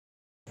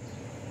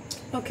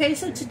Okay,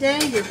 so today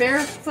your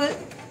barefoot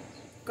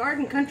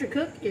garden country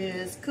cook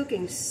is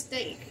cooking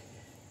steak.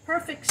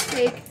 Perfect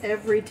steak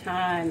every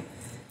time.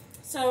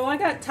 So I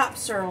got top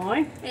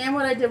sirloin, and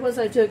what I did was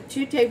I took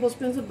 2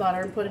 tablespoons of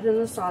butter and put it in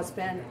the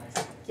saucepan.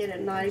 Get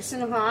it nice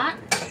and hot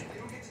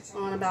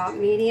on about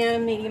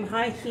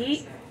medium-high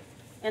heat.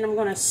 And I'm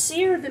going to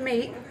sear the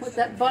meat with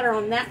that butter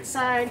on that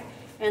side,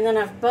 and then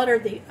I've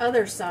buttered the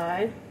other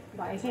side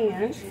by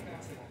hand.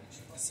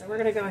 So we're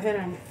going to go ahead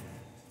and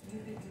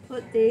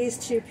put these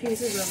 2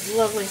 pieces of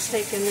lovely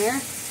steak in there.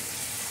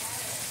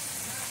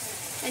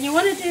 And you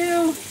want to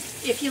do,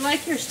 if you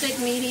like your steak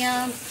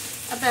medium,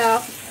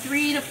 about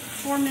 3 to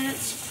 4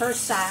 minutes per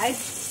side.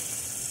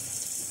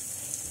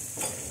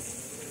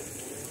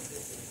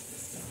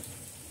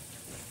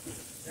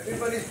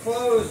 Everybody's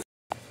closed.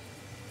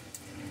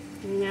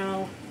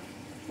 Now,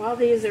 while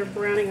these are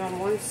browning on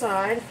one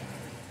side,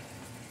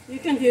 you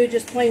can do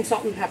just plain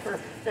salt and pepper.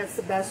 That's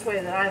the best way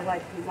that I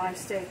like my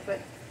steak, but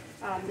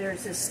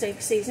there's this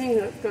steak seasoning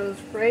that goes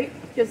great,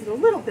 gives it a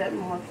little bit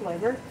more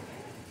flavor.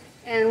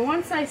 And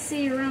once I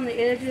see around the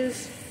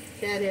edges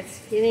that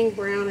it's getting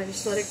brown, I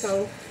just let it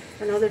go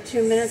for another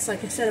 2 minutes.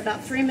 Like I said,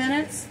 about 3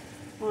 minutes.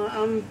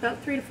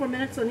 About 3 to 4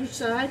 minutes on each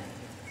side.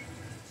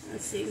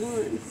 Let's see,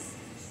 one.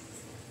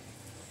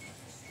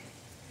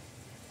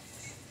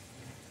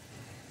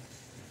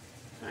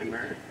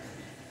 Timer.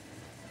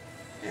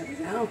 There we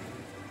go.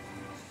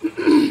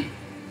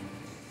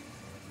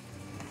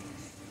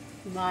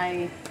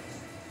 My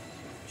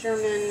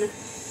German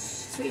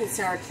sweet and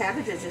sour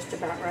cabbage is just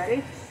about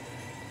ready.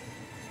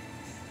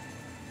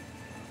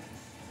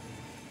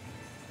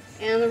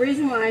 And the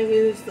reason why I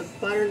use the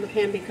butter in the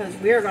pan, because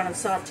we are going to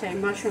saute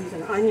mushrooms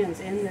and onions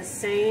in the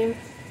same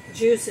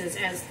juices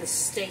as the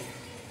steak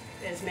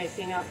is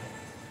making up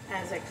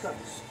as it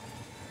cooks.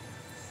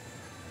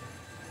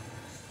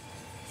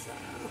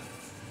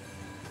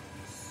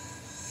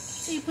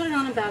 So you put it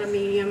on about a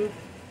medium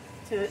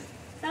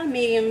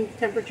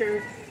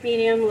temperature,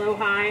 medium, low,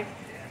 high.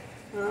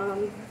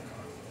 To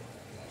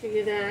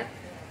do that,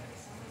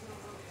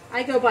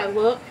 I go by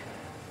look.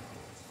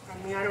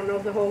 I mean, I don't know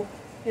the whole,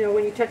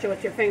 when you touch it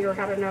with your finger,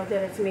 how to know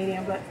that it's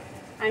medium, but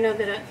I know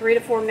that at 3 to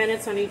 4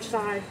 minutes on each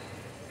side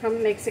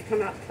makes it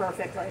come out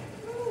perfectly.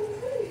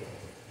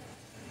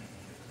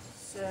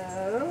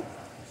 So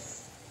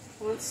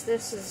once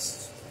this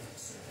is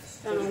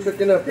done on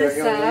this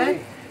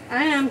side,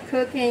 I am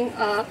cooking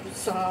up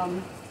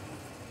some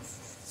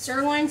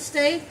sirloin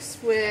steaks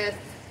with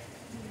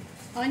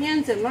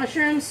onions and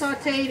mushrooms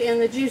sauteed in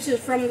the juices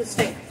from the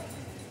steak.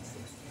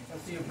 I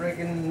see you're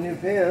breaking in the new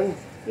pan.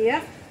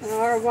 Yep, I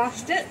already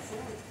washed it.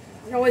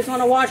 You always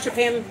want to wash a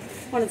pan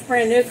when it's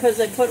brand new because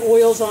they put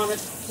oils on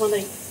it when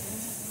they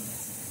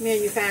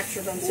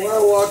manufacture them.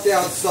 Well, I walked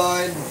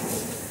outside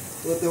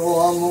with the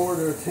lawnmower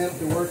to attempt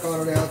to work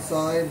on it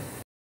outside.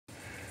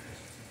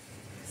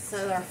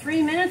 So our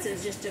 3 minutes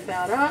is just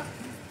about up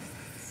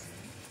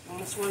on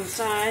this one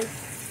side.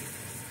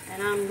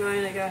 And I'm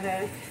going to go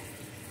ahead and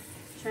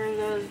turn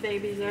those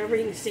babies over.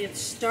 You can see it's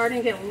starting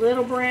to get a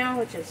little brown,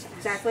 which is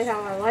exactly how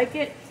I like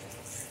it.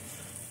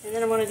 And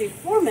then I want to do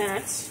 4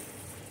 minutes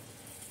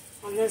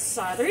on this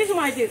side. The reason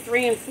why I do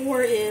 3 and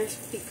 4 is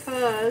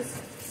because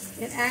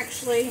it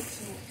actually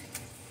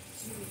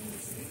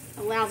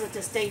allows it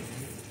to stay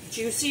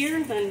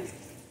juicier than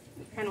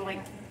kind of like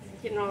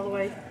getting all the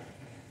way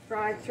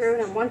fried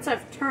through. And once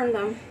I've turned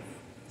them,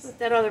 put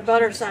that other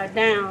butter side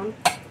down,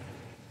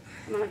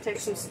 I'm going to take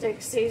some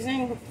steak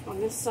seasoning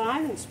on this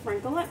side and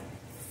sprinkle it.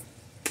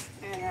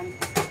 And then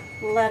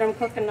let them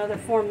cook another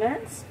 4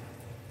 minutes.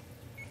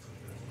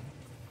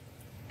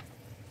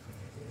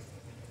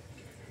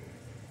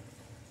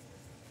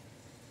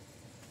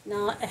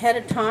 Now, ahead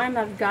of time,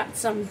 I've got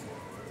some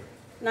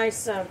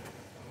nice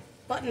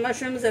button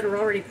mushrooms that are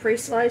already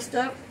pre-sliced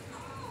up.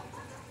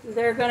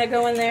 They're going to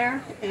go in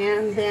there,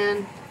 and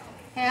then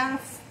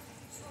half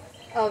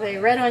of a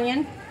red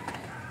onion.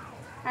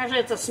 Actually,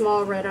 it's a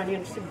small red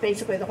onion, so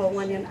basically the whole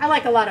onion. I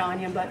like a lot of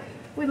onion, but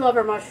we love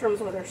our mushrooms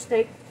with our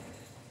steak.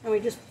 And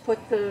we just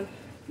put the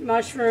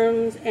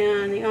mushrooms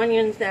and the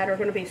onions that are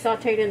going to be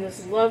sauteed in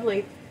this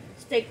lovely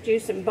steak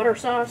juice and butter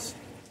sauce.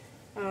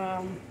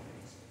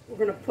 We're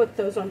going to put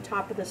those on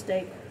top of the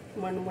steak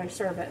when we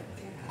serve it.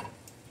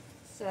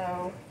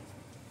 So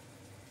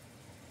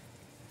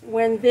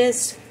when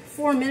this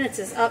 4 minutes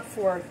is up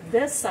for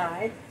this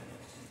side,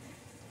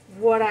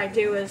 what I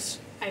do is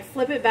I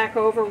flip it back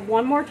over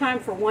one more time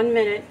for 1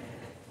 minute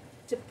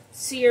to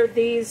sear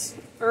these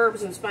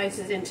herbs and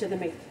spices into the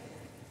meat.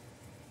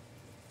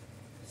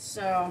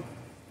 So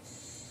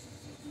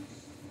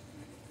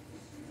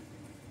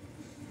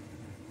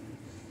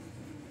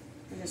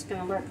I'm just going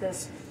to let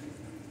this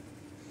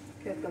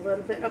cook a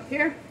little bit up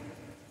here.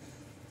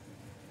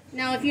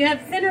 Now, if you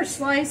have thinner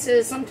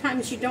slices,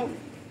 sometimes you don't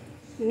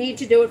need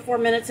to do it 4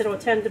 minutes. It'll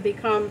tend to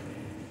become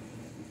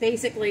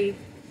basically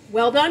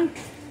well done.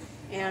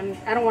 And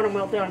I don't want them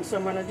well done, so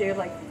I'm going to do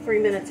like 3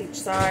 minutes each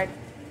side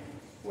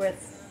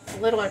with a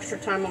little extra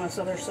time on this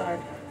other side.